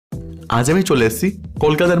আজ আমি চলে এসেছি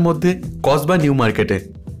কলকাতার মধ্যে কসবা নিউ মার্কেটে।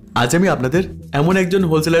 আজ আমি আপনাদের এমন একজন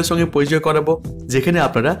হোলসেলারের সঙ্গে পরিচয় করাবো যেখানে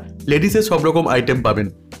আপনারা লেডিসের সব রকম আইটেম পাবেন।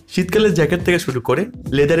 শীতকালের জ্যাকেট থেকে শুরু করে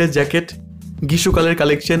লেদারের জ্যাকেট, গ্রীষ্মকালের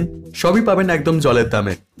কালেকশন সবই পাবেন একদম জলের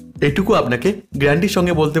দামে। এটুকু আপনাকে গ্যারান্টির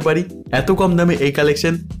সঙ্গে বলতে পারি, এত কম দামে এই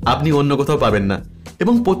কালেকশন আপনি অন্য কোথাও পাবেন না।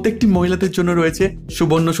 এবং প্রত্যেকটি মহিলাদের জন্য রয়েছে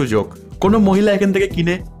সুবর্ণ সুযোগ। কোনো মহিলা এখান থেকে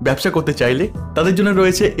কিনে ব্যবসা করতে চাইলে তাদের জন্য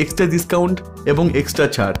রয়েছে এক্সট্রা ডিসকাউন্ট এবং এক্সট্রা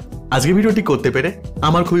ছাড়। আজকে ভিডিওটি করতে পেরে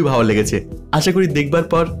আমার খুবই ভালো লেগেছে। আশা করি দেখবার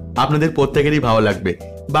পর আপনাদের প্রত্যেকেরই ভালো লাগবে।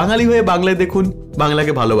 বাঙালি হয়ে বাংলায় দেখুন,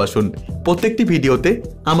 বাংলাকে ভালোবাসুন। প্রত্যেকটি ভিডিওতে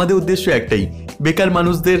আমাদের উদ্দেশ্য একটাই, বেকার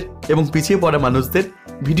মানুষদের এবং পিছিয়ে পড়া মানুষদের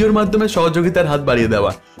ভিডিওর মাধ্যমে সহযোগিতার হাত বাড়িয়ে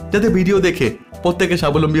দেওয়া, যাতে ভিডিও দেখে প্রত্যেকে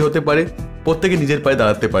স্বাবলম্বী হতে পারে, প্রত্যেকে নিজের পায়ে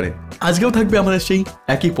দাঁড়াতে পারে। আজকেও থাকবে আমাদের সেই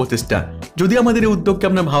একই প্রচেষ্টা। যদি আমাদের এই উদ্যোগকে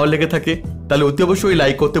আপনার ভালো লেগে থাকে তাহলে অতি অবশ্যই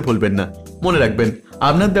লাইক করতে ভুলবেন না। মনে রাখবেন,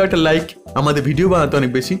 আপনার দেওয়া একটা লাইক আমাদের ভিডিও বানাতে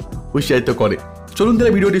অনেক বেশি উৎসাহিত করে। চলুন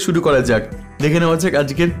তাহলে ভিডিওটি শুরু করা যাক। দেখে নেওয়া যাক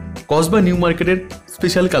আজকের কসবা নিউ মার্কেটের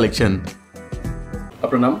স্পেশাল কালেকশন।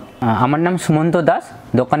 আপনার নাম? আমার নাম সুমন্ত দাস।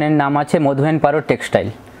 দোকানের নাম আছে মধুবেন পারো টেক্সটাইল।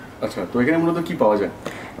 আচ্ছা, তো এখানে মূলত কি পাওয়া যায়?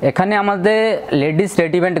 এখানে আমাদের লেডিস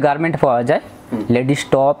রেডিমেড গার্মেন্ট পাওয়া যায়। Ladies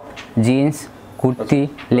top, jeans, kurti,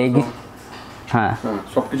 leggings, হ্যাঁ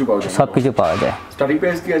সবকিছু পাওয়া যায়। সবকিছু পাওয়া যায়। স্টার্টিং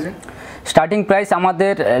প্রাইস কি আছে? স্টার্টিং প্রাইস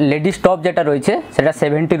আমাদের লেডিস টপ যেটা রয়েছে সেটা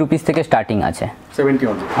 70 রুপিস থেকে স্টার্টিং আছে। 70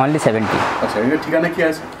 অনলি 70। আচ্ছা, এর ঠিকানা কি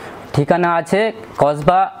আছে? ঠিকানা আছে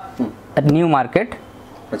কসবা নিউ মার্কেট।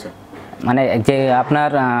 আচ্ছা, মানে যে আপনার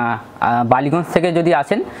বালিগঞ্জ থেকে যদি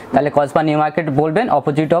আসেন তাহলে কসবা নিউ মার্কেট বলবেন,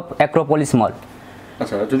 অপোজিট অফ অ্যাক্রোপলিস মল।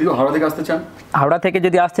 আচ্ছা, যদি হাওড়া থেকে আসতে চান? হাওড়া থেকে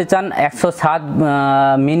যদি আসতে চান 107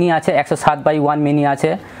 মিনি আছে, 107/1 মিনি আছে।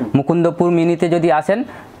 মুকুন্দপুর মিনিতে যদি আসেন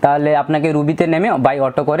তাহলে আপনাকে রুবিতে নেমে বাই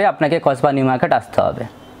অটো করে আপনাকে কসবা নিউ মার্কেট আসতে হবে।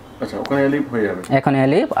 আচ্ছা, ওখানে এলেই হয়ে যাবে? এখানে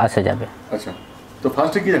এলেই আসা যাবে। আচ্ছা, তো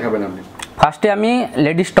ফার্স্টে কি দেখাবেন আপনি? ফার্স্টে আমি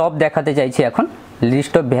লেডিস টপ দেখাতে চাইছি। এখন লেডিস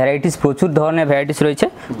টপ ভ্যারাইটিস, প্রচুর ধরনের ভ্যারাইটিস রয়েছে,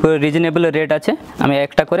 পুরো রিজনেবল রেট আছে। আমি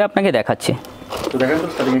একটা করে আপনাকে দেখাচ্ছি। তো দেখেন তো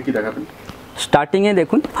স্টার্টিংয়ে কি দেখাবেন? স্টার্টিংয়ে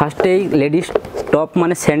দেখুন, ফার্স্টে এই লেডিস টপ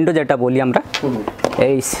মানে স্যান্ডো যেটা বলি আমরা,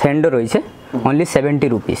 এই স্যান্ডো রয়েছে অনলি 70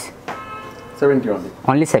 রুপিস। 70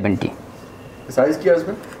 অনলি 70। সাইজ কি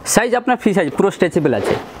আসবে? সাইজ আপনার ফ্রি সাইজ, পুরো স্ট্রেচেবল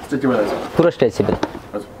আছে। স্ট্রেচেবল আছে? পুরো স্ট্রেচেবল।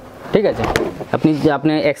 আচ্ছা, ঠিক আছে।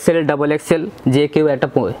 আপনি এক্সেল, ডাবল এক্সেল যে কেউ একটা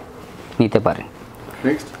নিতে পারেন।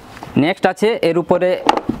 নেক্সট আছে এর উপরে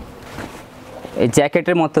এই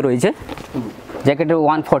জ্যাকেটের মতো রয়েছে। জ্যাকেটের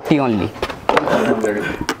 140 অনলি।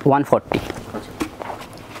 140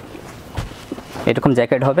 এরকম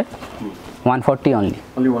জ্যাকেট হবে। 140 অনলি।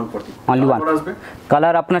 অনলি 1 আসবে।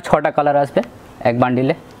 কালার আপনার 6টা কালার আসবে এক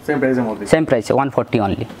বান্ডিলে। সেম প্রাইসে 140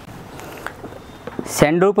 অনলি।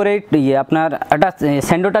 স্যান্ডোর উপরে আপনার একটা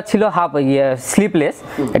স্যান্ডোটা ছিল হাফ স্লিপলেস,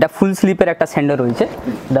 এটা ফুল স্লিপের একটা স্যান্ডো রয়েছে।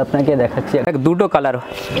 এটা আপনাকে দেখাচ্ছি। একটা দুটো কালার,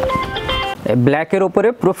 ব্ল্যাকের উপরে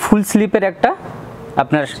পুরো ফুল স্লিপের একটা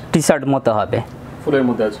আপনার টি শার্ট মতো হবে। ফুলের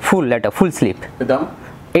মধ্যে আছে? ফুল, এটা ফুল স্লিপ। দাম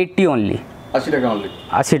 80 অনলি। 80 টাকা অনলি?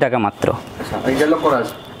 80 টাকা মাত্র। আচ্ছা, ইন্টারলক করা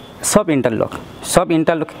আছে? সব ইন্টারলক, সব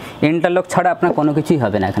ইন্টারলক ছাড়া আপনার কোনো কিছুই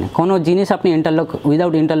হবে না। এখানে কোনো জিনিস আপনি ইন্টারলক,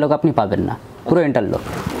 উইদাউট ইন্টারলক আপনি পাবেন না, পুরো ইন্টারলক।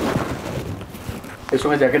 এর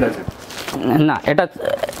সঙ্গে জ্যাকেট আছে? না,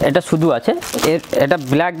 এটা শুধু আছে। এটা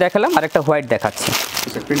ব্ল্যাক দেখালাম, আর একটা হোয়াইট দেখাচ্ছি।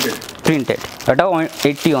 আচ্ছা, প্রিন্টেড। এটাও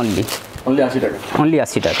 80 অনলি। অনলি 80 টাকা? অনলি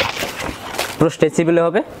 80 টাকা। পুরো স্ট্রেচেবল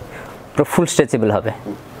হবে, পুরো ফুল স্ট্রেচেবল হবে।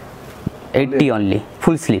 80 অনলি,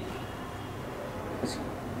 ফুল স্লিপ।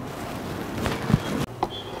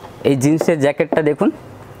 এই জিন্সের জ্যাকেটটা দেখুন,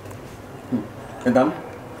 এর দাম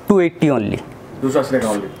 280 অনলি। 280 টাকা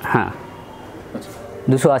অনলি? হ্যাঁ। আচ্ছা,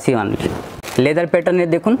 280 অনলি। লেদার প্যাটার্নের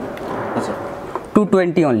দেখুন। আচ্ছা,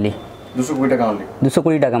 220 অনলি। 220 টাকা অনলি?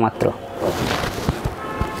 220 টাকা মাত্র।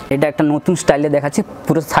 এটা একটা নতুন স্টাইলে দেখাচ্ছি,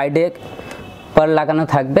 পুরো সাইডে পার লাগানো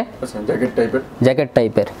থাকবে। আচ্ছা, জ্যাকেট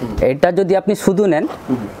টাইপের। এটা যদি আপনি শুধু নেন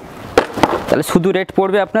তাহলে শুধু রেট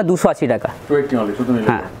পড়বে আপনার 280 টাকা। 280 অনলি শুধু নিলে?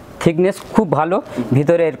 হ্যাঁ। থিকনেস খুব ভালো,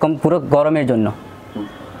 ভিতরে এরকম পুরো গরমের জন্য,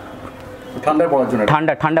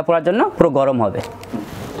 ঠান্ডা পড়ার জন্য পুরো গরম হবে।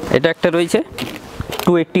 এটা একটা রয়েছে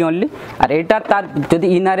 280 অনলি। আর এটা তার যদি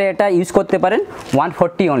ইনারে এটা ইউজ করতে পারেন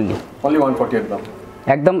 140 অনলি। অনলি 140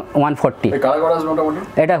 একদম 140। কালার করা আছে মোটামুটি?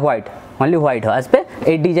 এটা হোয়াইট, অনলি হোয়াইট আসবে।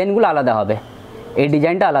 এই ডিজাইনগুলো আলাদা হবে, এই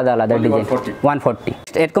ডিজাইনটা আলাদা ডিজাইন। 140।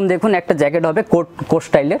 এরকম দেখুন একটা জ্যাকেট হবে কোট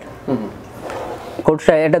স্টাইলের। কোট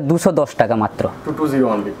স্টাইল, এটা 210 টাকা মাত্র। 220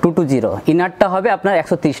 অনলি? 220। ইনারটা হবে আপনার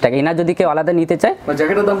 130 টাকা। ইনার যদি কেউ আলাদা নিতে চায়,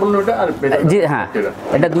 জ্যাকেটের দাম বলুন ওটা। আর জি হ্যাঁ,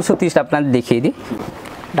 এটা 230 আপনাদের দেখিয়ে দিই।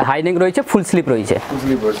 এটা হাই নেক রয়েছে, ফুল স্লিপ রয়েছে। ফুল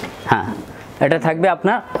স্লিপ রয়েছে? হ্যাঁ, এটা থাকবে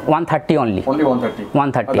আপনার 130 অনলি। অনলি 130।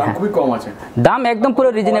 130 দাম হ্যাঁ, খুবই কম আছে। দাম একদম পুরো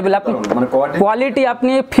রিজনেবল। আপনি মানে কোয়ালিটি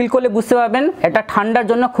আপনি ফিল করলে বুঝতে পারবেন, এটা ঠান্ডার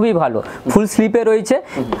জন্য খুবই ভালো। ফুল স্লিপে রয়েছে,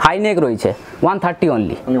 হাই নেক রয়েছে, 130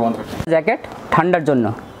 অনলি। অনলি 130। জ্যাকেট ঠান্ডার জন্য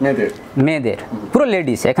মেয়েদের পুরো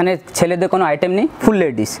লেডিস, এখানে ছেলেদের কোনো আইটেম নেই, ফুল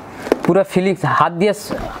লেডিস। পুরো ফিলিং, হাত দিয়ে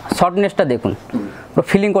শর্টনেসটা দেখুন, পুরো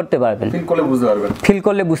ফিলিং করতে পারবেন, ফিল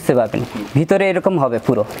করলে বুঝতে পারবেন। ভিতরে এরকম হবে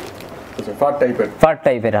পুরো ফার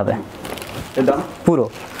টাইপের হবে পুরো।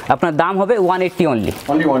 আপনার দাম হবে 180 অনলি।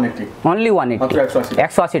 অনলি 180,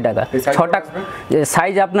 180 টাকা। 6টা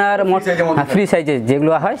সাইজ আপনার ফ্রি সাইজে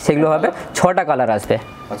যেগুলো হয় সেগুলো হবে, 6টা কালার আসবে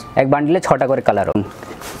এক বান্ডিলে, 6টা করে কালার।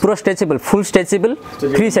 পুরো স্ট্রেচেবল, ফুল স্ট্রেচেবল,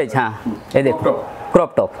 ফ্রি সাইজ। হ্যাঁ, এই দেখুন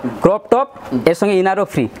ক্রপ টপ এর সঙ্গে ইনারও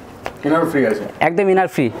ফ্রি, একদম ইনার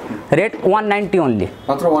ফ্রি। রেট 190 অনলি,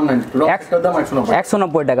 মাত্র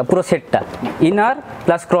 190 টাকা পুরো সেটটা। Inner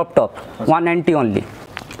plus crop top 190 only.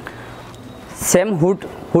 Same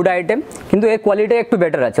hood item, কিন্তু এর কোয়ালিটি একটু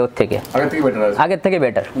বেটার আছে ওর থেকে, আগের থেকে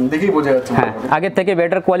বেটার। হ্যাঁ, আগের থেকে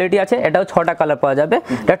বেটার কোয়ালিটি আছে। এটাও 6টা কালার পাওয়া যাবে।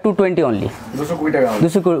 এটা 220 অনলি,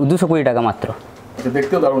 220 টাকা মাত্র।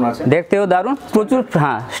 দেখতেও দারুণ, প্রচুর।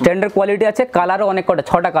 হ্যাঁ, স্ট্যান্ডার্ড কোয়ালিটি আছে। কালারও অনেক কটা,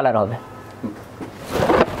 6টা কালার হবে।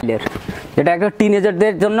 যেটা একটা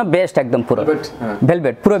টিনেজারদের জন্য বেস্ট, একদম পুরো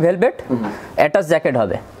ভেলভেট, পুরো ভেলভেট। অ্যাটাচ জ্যাকেট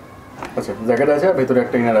হবে। আচ্ছা, জ্যাকেট আছে, ভিতরে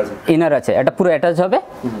একটা ইনার আছে। এটা পুরো অ্যাটাচ হবে,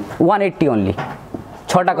 180 অনলি।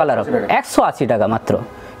 6টা কালার হবে, 180 টাকা মাত্র।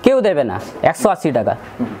 কেউ দেবে না, 180 টাকা।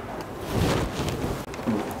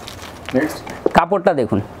 নেক্সট কাপড়টা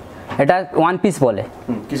দেখুন, এটা ওয়ান পিস বলে।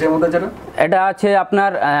 কিসের মধ্যে আছে এটা আছে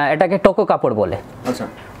আপনার, এটাকে টোকো কাপড় বলে। আচ্ছা,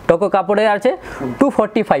 টোকো কাপড়ে আছে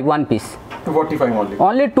 245 ওয়ান পিস, 245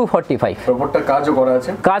 অনলি 245। কাপড়টা কাজও করা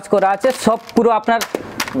আছে, কাজ করা আছে সব, পুরো আপনার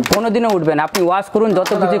কোনোদিনও উঠবে না। আপনি ওয়াশ করুন,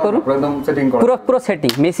 যত কিছু করুন, পুরো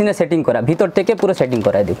সেটিং, মেশিনে সেটিং করা, ভিতর থেকে পুরো সেটিং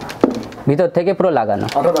করা। দেখুন, ভিতর থেকে পুরো লাগানো,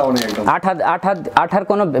 আঠার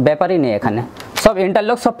কোনো ব্যাপারই নেই এখানে। সব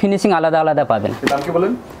ইন্টারলক, সব ফিনিশিং আলাদা আলাদা পাবেন।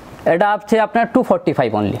 এটা আছে আপনার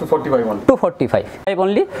 245 অনলি, 245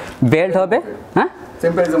 অনলি। বেল্ট হবে, হ্যাঁ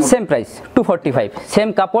সেম প্রাইস, 245। সেম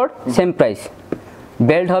কাপড়, সেম প্রাইস।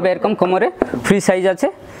 বেল্ট হবে এরকম কোমরে, ফ্রি সাইজ আছে,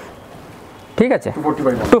 ঠিক আছে।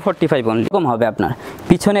 245 অনলি। এরকম হবে আপনার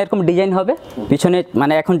পিছনে, এরকম ডিজাইন হবে পিছনে,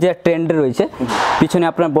 মানে এখন যে ট্রেন্ডে রয়েছে, পিছনে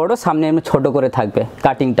আপনার বড়, সামনে এমনি ছোট করে থাকবে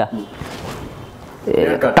কাটিংটা।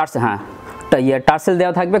 হ্যাঁ, টার্সেল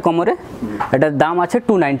দেওয়া থাকবে কোমরে। এটার দাম আছে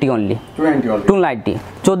 290 অনলি, 290।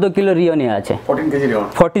 14 কিলো রিয়নে আছে,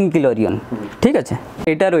 14 কিলো রিয়ন, ঠিক আছে।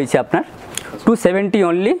 এটা রয়েছে আপনার 270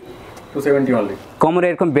 অনলি, কোমরে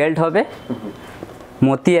এরকম বেল্ট হবে,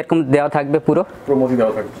 মতি এরকম দেওয়া থাকবে, পুরো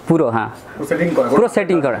হ্যাঁ, পুরো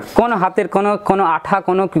সেটিং করা। কোনো হাতের কোনো আঠা,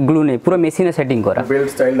 কোনো গ্লু নেই, পুরো মেশিনে সেটিং করা। বেল্ট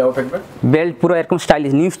স্টাইল দেওয়া থাকবে, বেল্ট পুরো এরকম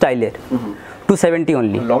স্টাইলিশ, নিউ স্টাইলের। 270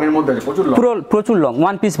 অনলি। লং এর মধ্যে আছে, প্রচুর লং,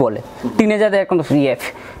 ওয়ান পিস বলে। টিনেজারদের এরকম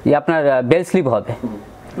আপনার বেল স্লিপ হবে।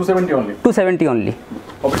 270 অনলি।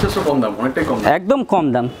 একদম কম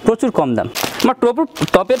দাম, প্রচুর কম দাম। আমার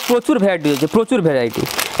টপের প্রচুর ভ্যারাইটি হয়েছে, প্রচুর ভ্যারাইটি।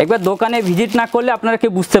 একবার দোকানে ভিজিট না করলে আপনারা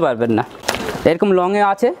কেউ বুঝতে পারবেন না। এরকম লংয়ে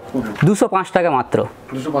আছে 205 টাকা মাত্র,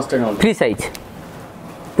 ফ্রি সাইজ,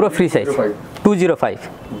 পুরো ফ্রি সাইজ, 205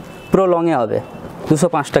 পুরো লংয়ে হবে,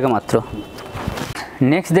 205 টাকা মাত্র।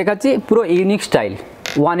 নেক্সট দেখাচ্ছি পুরো ইউনিক স্টাইল,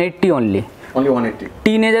 180 অনলি।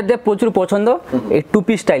 টিনেজারদের প্রচুর পছন্দ এই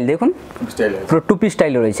টুপি স্টাইল। দেখুন, পুরো টুপি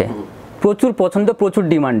স্টাইল রয়েছে, প্রচুর পছন্দ, প্রচুর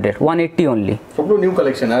ডিমান্ডের। 180 অনলি, পুরো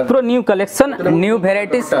নিউ কালেকশন, নিউ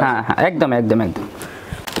ভ্যারাইটিস। হ্যাঁ হ্যাঁ, একদম একদম একদম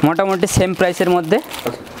মোটামুটি সেম প্রাইসের মধ্যে।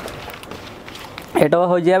 এটাও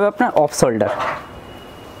হয়ে যাবে আপনার অফ শোল্ডার।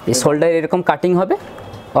 এই শোল্ডার এরকম কাটিং হবে,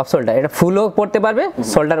 অফ শোল্ডার। এটা ফুলও পড়তে পারবে,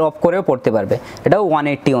 শোল্ডার অফ করেও পড়তে পারবে। এটাও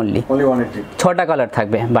 180 অনলি, 6টা কালার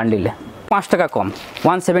থাকবে বান্ডিলে, 5 টাকা কম,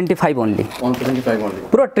 175 অনলি।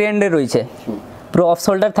 পুরো ট্রেন্ডে রয়েছে, পুরো অফ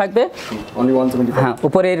শোল্ডার থাকবে, হ্যাঁ,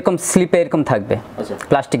 উপরে এরকম স্লিপে এরকম থাকবে,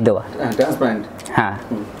 প্লাস্টিক দেওয়া। হ্যাঁ,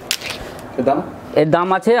 এর দাম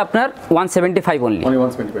আছে আপনার 175 অনলি।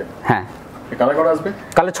 হ্যাঁ,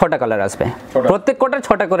 কালার 6টা কালার আসবে, প্রত্যেক কটা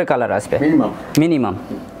 6টা করে কালার আসবে মিনিমাম,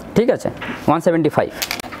 ঠিক আছে। 175।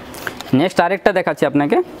 নেক্সট আরেকটা দেখাচ্ছি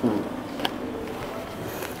আপনাকে,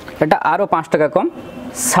 এটা আরও 5 টাকা কম,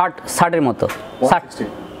 60-এর মতো। 60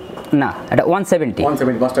 না, এটা 170,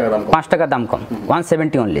 5 টাকা দাম কম,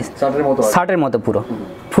 170 অনলি। 60-এর মতো পুরো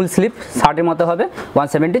ফুল স্লিপ, 60-এর মতো হবে,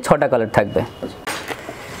 170, 6টা কালার থাকবে।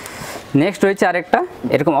 নেক্সট রয়েছে আরেকটা,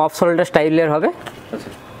 এরকম অফ শোল্ডার স্টাইলের হবে,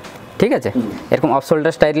 ঠিক আছে। এরকম অফ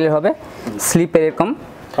শোল্ডার স্টাইলের হবে, স্লিপের এরকম,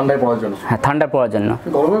 হ্যাঁ, ঠান্ডা পড়ার জন্য,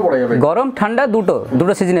 গরম ঠান্ডা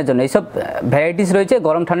দুটো সিজনের জন্য এইসব ভ্যারাইটিস রয়েছে।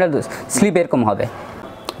 গরম ঠান্ডা স্লিপ এরকম হবে।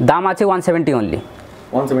 দাম আছে 170 অনলি,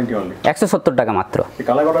 170 অনলি, 170 টাকা মাত্র। এই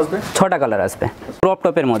কালার কত আসবে? 6টা কালার আসবে। ক্রপ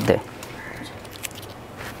টপের মধ্যে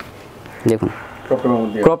দেখুন,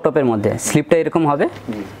 ক্রপ টপের মধ্যে স্লিপটা এরকম হবে,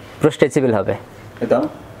 পুরো স্ট্রেচেবল হবে। এর দাম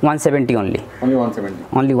 170 অনলি,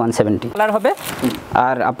 অনলি 170 কালার হবে।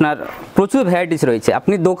 আর আপনার প্রচুর ভ্যারাইটিস রয়েছে,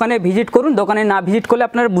 আপনি দোকানে ভিজিট করুন, দোকানে না ভিজিট করলে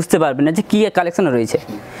আপনারা বুঝতে পারবেন না যে কী কালেকশন রয়েছে।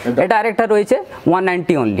 এটা আরেকটা রয়েছে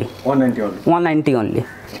 190 only, 190 only.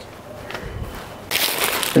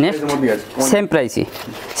 Next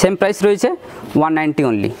same price রয়েছে 190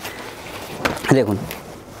 অনলি। দেখুন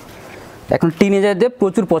এখন টিনেজারদের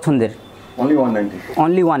প্রচুর পছন্দের,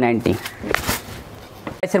 অনলি 190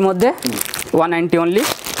 প্রাইসের মধ্যে 190 অনলি,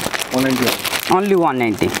 অনলি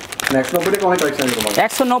 190।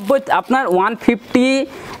 190 আপনার 150।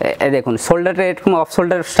 দেখুন শোল্ডারটা এরকম অফ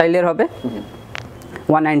শোল্ডার স্টাইলের হবে,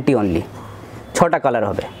 190 অনলি। 6টা কালার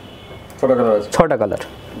হবে, 6টা colour.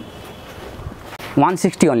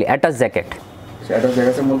 160 only attach jacket,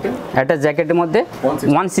 attach জ্যাকেটের মধ্যে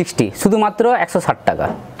 160, শুধুমাত্র 160 টাকা।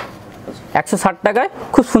 160 টাকায়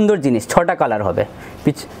খুব সুন্দর জিনিস, 6টা কালার হবে।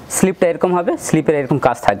 স্লিপটা এরকম হবে, স্লিপের এরকম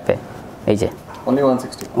কাজ থাকবে, এই যে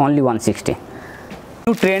অনলি 160।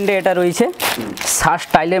 নিউ ট্রেন্ডে এটা রয়েছে শার্ট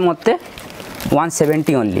স্টাইলের মধ্যে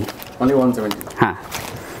 170 অনলি, হ্যাঁ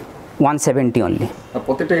 170 অনলি।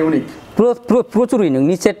 প্রত্যেকটা ইউনিক, প্রচুর ইউনিক।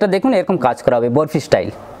 নিচেরটা দেখুন এরকম কাজ করা হবে, বরফি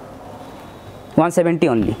স্টাইল, 170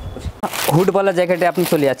 অনলি। হুডওয়ালা জ্যাকেটে আপনি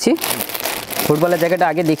চলে যাচ্ছি, হুডওয়ালা জ্যাকেটে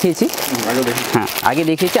আগে দেখিয়েছি, হ্যাঁ আগে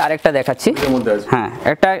দেখিয়েছি, আরেকটা দেখাচ্ছি। হ্যাঁ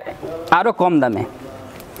একটা আরও কম দামে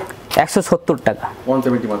 170 টাকা,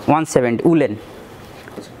 170 উলেন,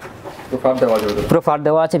 পুরো ফার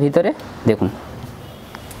দেওয়া আছে ভিতরে, দেখুন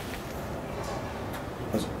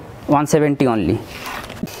 170 অনলি।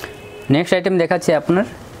 নেক্সট আইটেম দেখাচ্ছি আপনার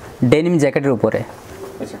ডেনিম জ্যাকেটের উপরে,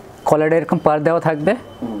 কলারে এরকম পার দেওয়া থাকবে,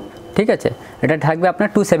 ঠিক আছে। এটা থাকবে আপনার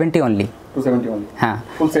 270 অনলি, হ্যাঁ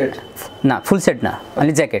ফুল সেট না, ফুল সেট না,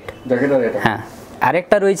 অনলি জ্যাকেট। হ্যাঁ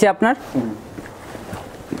আরেকটা রয়েছে আপনার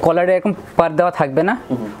কলারে এরকম পার দেওয়া থাকবে না,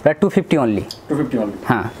 এটা 250 অনলি,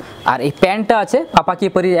 হ্যাঁ। আর এই প্যান্টটা আছে পাপাকি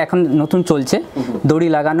পরি, এখন নতুন চলছে, দড়ি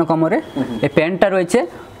লাগানো কোমরে। এই প্যান্টটা রয়েছে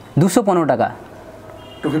 215 টাকা,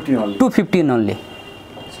 215 অনলি,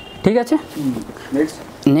 ঠিক আছে।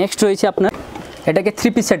 নেক্সট রয়েছে আপনার, এটাকে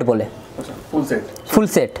 3 পিস সেট বলে, ফুল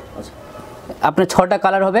সেট। আপনার 6টা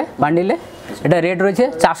কালার হবে বান্ডিলে। এটা রেট রয়েছে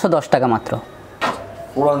 410 টাকা মাত্র,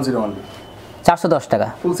 410 টাকা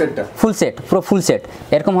ফুল সেট, পুরো ফুল সেট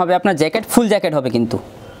এরকম হবে। আপনার জ্যাকেট ফুল জ্যাকেট হবে, কিন্তু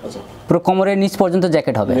পুরো কোমরের নিচ পর্যন্ত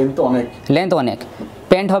জ্যাকেট হবে, লেন্থ অনেক।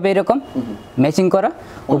 প্যান্ট হবে এরকম ম্যাচিং করা,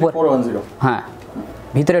 উপর হ্যাঁ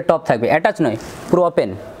ভিতরে টপ থাকবে, অ্যাটাচ নয়, পুরো ওপেন।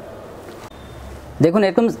 দেখুন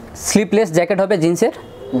এরকম স্লিপলেস জ্যাকেট হবে জিন্সের,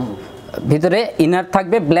 ভিতরে ইনার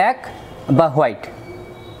থাকবে ব্ল্যাক বা হোয়াইট,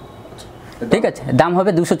 ঠিক আছে। দাম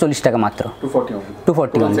হবে 240 টাকা মাত্র,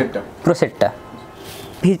 240 পুরো সেটটা।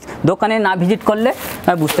 দোকানে না ভিজিট করলে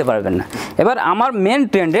বুঝতে পারবেন না। এবার আমার মেন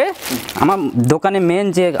ট্রেন্ডে, আমার দোকানে মেন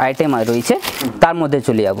যে আইটেম রয়েছে তার মধ্যে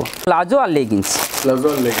চলে যাব, প্লাজো আর লেগিংস।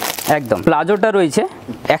 একদম প্লাজোটা রয়েছে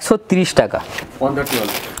 130 টাকা,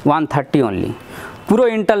 130 অনলি, পুরো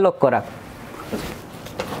ইন্টারলক করা,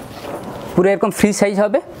 পুরো এরকম ফ্রি সাইজ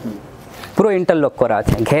হবে, পুরো ইন্টারলক করা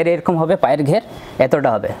আছে। ঘের এরকম হবে, পায়ের ঘের এতটা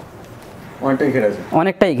হবে,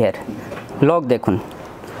 অনেকটাই ঘের। লক দেখুন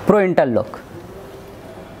পুরো ইন্টারলক,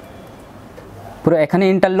 পুরো এখানে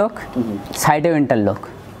ইন্টারলক, সাইডেও ইন্টারলক,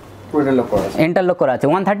 ইন্টারলক করা আছে।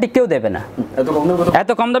 130 কেউ দেবে না, এত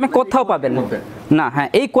কম দামে কোথাও পাবেন না। হ্যাঁ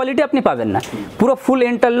এই কোয়ালিটি আপনি পাবেন না, পুরো ফুল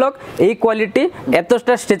ইন্টারলক, এই কোয়ালিটি,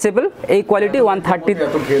 এতটা স্ট্রেচেবল, এই কোয়ালিটি 130,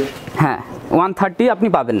 হ্যাঁ 130 আপনি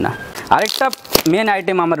পাবেন না। আরেকটা মেন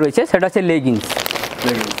আইটেম আমার রয়েছে, সেটা হচ্ছে leggings,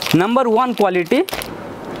 number 1 quality,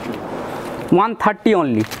 130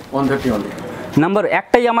 only, number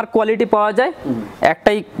একটাই আমার কোয়ালিটি পাওয়া যায়,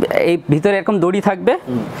 একটাই। এই ভিতরে এরকম দড়ি থাকবে,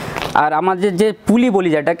 আর আমাদের যে পুলি বলি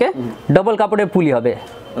যেটাকে, ডবল কাপড়ের পুলি হবে,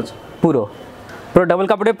 পুরো পুরো ডবল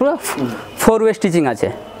কাপড়ের, পুরো 4 ওয়ে স্টিচিং আছে,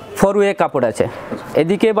 4 ওয়ে কাপড় আছে,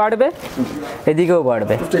 এদিকে বাড়বে এদিকেও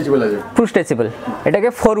বাড়বে, পুরো স্ট্রেচেবল, এটাকে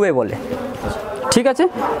 4 ওয়ে বলে, ঠিক আছে।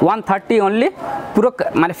 130 অনলি, পুরো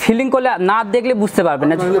মানে ফিলিং করলে না দেখলে বুঝতে পারবেন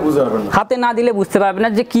না, হাতে না দিলে বুঝতে পারবেন না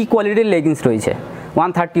যে কি কোয়ালিটির লেগিংস রয়েছে।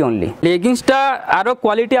 130 অনলি। লেগিংসটা আরও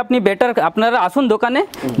কোয়ালিটি আপনি বেটার, আপনারা আসুন দোকানে,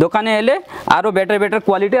 দোকানে এলে আরও বেটার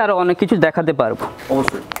কোয়ালিটি আরও অনেক কিছু দেখাতে পারবো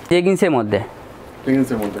লেগিংসের মধ্যে।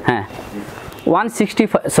 হ্যাঁ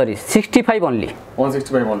 65 অনলি,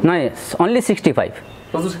 নয় অনলি 65,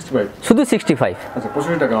 শুধু 65,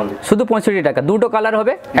 শুধু 65 টাকা। দুটো কালার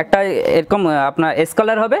হবে, একটা এরকম আপনার এস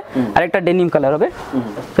কালার হবে, আর একটা ডেনিম কালার হবে,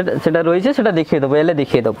 সেটা রয়েছে, সেটা দেখিয়ে দেবো, এলে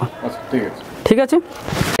দেখিয়ে দেবো, ঠিক আছে।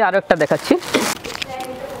 আরও একটা দেখাচ্ছি,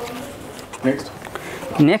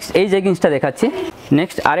 নেক্সট এই জেগিংসটা দেখাচ্ছি।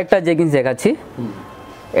 নেক্সট আরেকটা জেগিংস দেখাচ্ছি,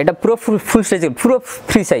 এটা পুরো ফুল সাইজ, পুরো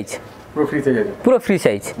ফ্রি সাইজ, পুরো ফ্রি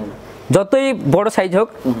সাইজ, যতই বড় সাইজ হোক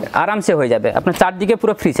আরামসে হয়ে যাবে আপনার, চারদিকে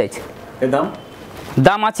পুরো ফ্রি সাইজ।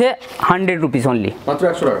 দাম আছে 100 রুপিস অনলি, মাত্র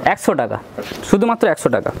 100 টাকা, শুধুমাত্র 100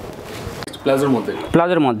 টাকা।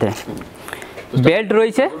 প্লাজোর মধ্যে বেল্ট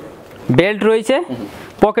রয়েছে,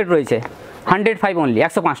 পকেট রয়েছে, 105 অনলি,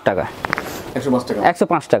 105 টাকা,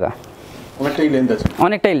 105 টাকা।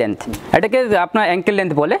 অনেকটাই লেন্থ, এটাকে আপনার অ্যাঙ্কেল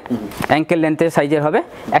লেন্থ বলে, অ্যাঙ্কেল লেন্থের সাইজের হবে,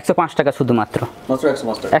 105 টাকা শুধুমাত্র,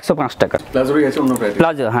 105 টাকা।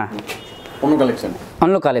 প্লাজো, হ্যাঁ,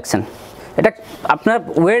 অন্য কালেকশন। এটা আপনার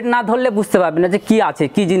ওয়েট না ধরলে বুঝতে পারবেন না যে কি আছে,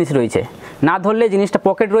 কি জিনিস রয়েছে। না ধরলে জিনিসটা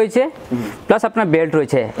পকেট রয়েছে, প্লাস আপনার বেল্ট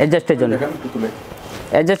রয়েছে অ্যাডজাস্টের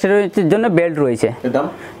জন্য, বেল্ট রয়েছে।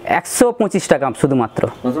 125 টাকা শুধুমাত্র,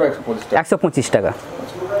 125 টাকা।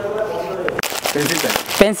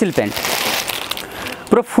 পেন্সিল প্যান্ট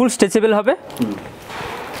পুরো ফুল স্ট্রেচেবল হবে,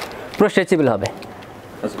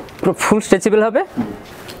 পুরো ফুল স্ট্রেচেবল হবে।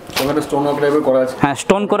 হ্যাঁ,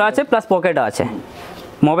 স্টোন করা আছে, প্লাস পকেটও আছে,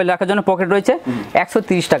 মোবাইল রাখার জন্য পকেট রয়েছে।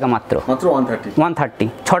 130 টাকা মাত্র, 130,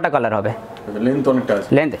 6টা কালার হবে।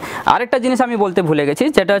 লেন্থ আরেকটা জিনিস আমি বলতে ভুলে গেছি,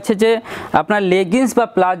 যেটা হচ্ছে যে আপনার লেগিংস বা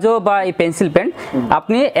প্লাজো বা এই পেন্সিল প্যান্ট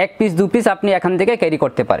আপনি 1 পিস 2 পিস আপনি এখান থেকে ক্যারি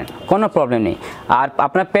করতে পারেন, কোনো প্রবলেম নেই। আর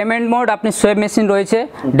আপনার পেমেন্ট মোড, আপনি সোয়েব মেশিন রয়েছে,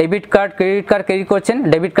 debit card, credit card carry করছেন,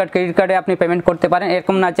 ডেবিট কার্ড, ক্রেডিট কার্ডে আপনি পেমেন্ট করতে পারেন।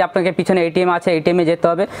 এরকম না যে আপনাকে পিছনে এটিএম আছে, এটিএমে যেতে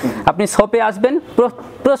হবে। আপনি শপে আসবেন,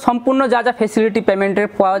 পুরো সম্পূর্ণ যা যা ফেসিলিটি পেমেন্টের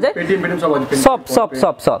পাওয়া যায়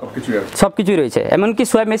সব কিছুই রয়েছে। এমনকি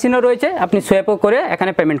সোয়েব মেশিনও রয়েছে, আপনি সোয়েবও করে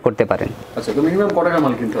এখানে পেমেন্ট করতে পারেন। আচ্ছা, তো মিনিমাম কত টাকা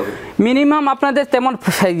মাল কিনতে হবে? মিনিমাম আপনাদের তেমন,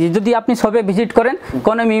 যদি আপনি সবে ভিজিট করেন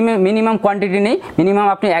কোনো মিনিমাম কোয়ান্টিটি নেই, মিনিমাম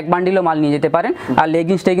আপনি 1 বান্ডিলও মাল নিয়ে যেতে পারেন। আর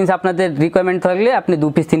লেগিংস আপনাদের রিকোয়ারমেন্ট থাকলে আপনি 2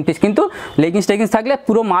 পিস 3 পিস, কিন্তু লেগিংস থাকলে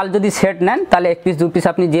পুরো মাল যদি সেট নেন তাহলে 1 পিস 2 পিস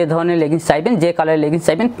আপনি যে ধরনের লেগিংস চাইবেন, যে কালারের লেগিংস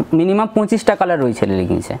চাইবেন, মিনিমাম 25টা কালার রয়েছে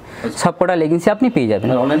লেগিংসে, সবকটা লেগিংসে আপনি পেয়ে যাবেন।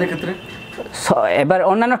 অনলাইনের ক্ষেত্রে এবার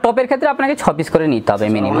অন্যান্য টপের ক্ষেত্রে আপনাকে 6 পিস করে নিতে হবে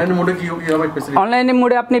মিনিমাম। অনলাইনে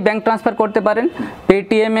মোডে আপনি ব্যাংক ট্রান্সফার করতে পারেন,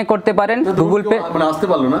 পেটিএম এ করতে পারেন, গুগল পে, মানে আসতে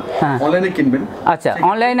পারলো না অনলাইনে কিনবেন। আচ্ছা,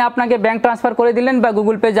 অনলাইনে আপনাকে ব্যাংক ট্রান্সফার করে দিলেন বা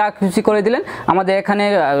গুগল পে, যা খুশি করে দিলেন। আমাদের এখানে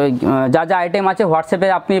যা যা আইটেম আছে হোয়াটসঅ্যাপে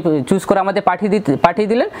আপনি চুজ করে আমাদের পাঠিয়ে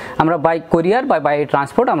দিলেন, আমরা বাই কোরিয়ার বা বাই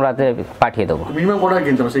ট্রান্সপোর্ট আমরা পাঠিয়ে দেবো। মিনিমাম কত টাকা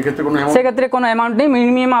কিনতে হবে সেক্ষেত্রে কোনো অ্যামাউন্ট নেই,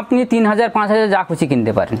 মিনিমাম আপনি 3000 5000 যা খুশি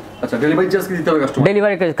কিনতে পারেন। আচ্ছা, ডেলিভারি চার্জ কি দিতে হবে কাস্টমার?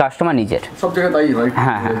 ডেলিভারি কাস্টমার নিজের, সব জায়গায় তাই হয়।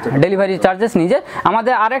 হ্যাঁ, ডেলিভারি চার্জেস নিজে।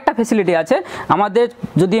 আমাদের আরেকটা ফেসিলিটি আছে, আমাদের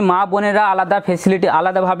যদি মা বোনেরা আলাদা ফেসিলিটি,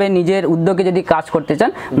 আলাদাভাবে নিজের উদ্যোগে যদি কাজ করতে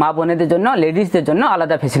চান, মা বোনেদের জন্য, লেডিসদের জন্য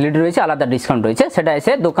আলাদা ফেসিলিটি রয়েছে, আলাদা ডিসকাউন্ট রয়েছে। সেটা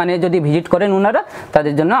এসে দোকানে যদি ভিজিট করেন ওনারা,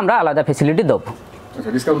 তাদের জন্য আমরা আলাদা ফেসিলিটি দেবো।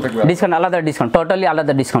 ডিসকাউন্ট, আলাদা ডিসকাউন্ট, টোটালি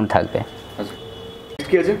আলাদা ডিসকাউন্ট থাকবে।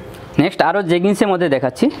 নেক্সট আরও জেগিংসের মধ্যে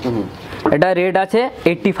দেখাচ্ছি, এটা রেট আছে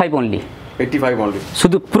 85 অনলি, 85 অনলি,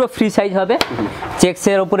 শুধু পুরো ফ্রি সাইজ হবে,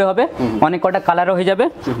 চেকসের উপরে হবে, অনেক কটা কালারও হয়ে যাবে,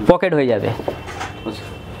 পকেট হয়ে যাবে।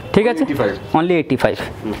 ঠিক আছে, অনলি 85।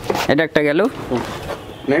 এটা একটা গেল।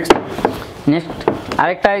 নেক্সট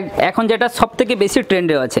আরেকটা এখন যেটা সব থেকে বেশি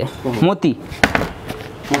ট্রেন্ডে আছে, মতি।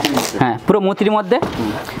 হ্যাঁ, পুরো মতির মধ্যে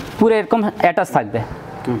পুরো এরকম অ্যাটাচ থাকবে,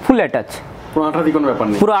 ফুল অ্যাটাচ,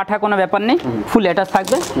 পুরো আঠা কোনো ব্যাপার নেই, ফুল অ্যাটাচ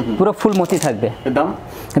থাকবে, পুরো ফুল মতি থাকবে।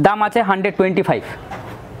 দাম আছে 125,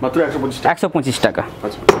 মাত্র 125 টাকা।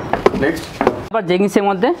 আবার জেগিংসের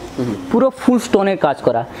মধ্যে পুরো ফুল স্টোনের কাজ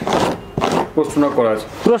করা,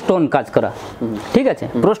 পুরো স্টোন কাজ করা, ঠিক আছে,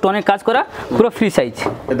 পুরো স্টোনের কাজ করা, পুরো ফ্রি সাইজ।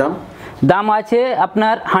 দাম আছে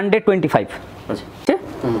আপনার 125,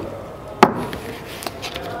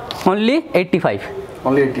 অনলি 85,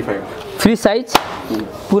 ফ্রি সাইজ,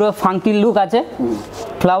 পুরো ফাঙ্কি লুক আছে,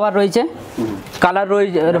 ফ্লাওয়ার রয়েছে, কালার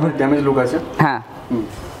রয়েছে, ড্যামেজ লুক আছে, হ্যাঁ,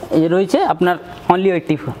 এই রয়েছে আপনার অনলি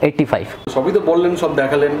 85। সবই তো বললেন, সব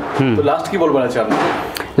দেখালেন, তো লাস্ট কি বলবার আছে আপনার?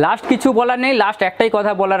 লাস্ট কিছু বলার নেই, লাস্ট একটাই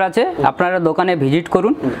কথা বলার আছে, আপনারা দোকানে ভিজিট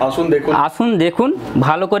করুন, আসুন দেখুন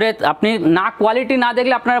ভালো করে। আপনি না কোয়ালিটি না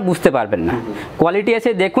দেখলে আপনারা বুঝতে পারবেন না, কোয়ালিটি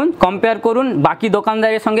এসে দেখুন, কম্পেয়ার করুন, বাকি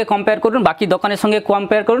দোকানদারের সঙ্গে কম্পেয়ার করুন, বাকি দোকানের সঙ্গে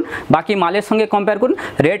কম্পেয়ার করুন, বাকি মালের সঙ্গে কম্পেয়ার করুন,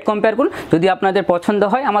 রেট কম্পেয়ার করুন। যদি আপনাদের পছন্দ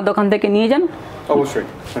হয় আমার দোকান থেকে নিয়ে যান। অবশ্যই।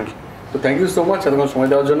 তো থ্যাংক ইউ সো মাচ এতক্ষণ সময়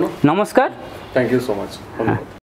দেওয়ার জন্য। নমস্কার, থ্যাংক ইউ সো মাচ।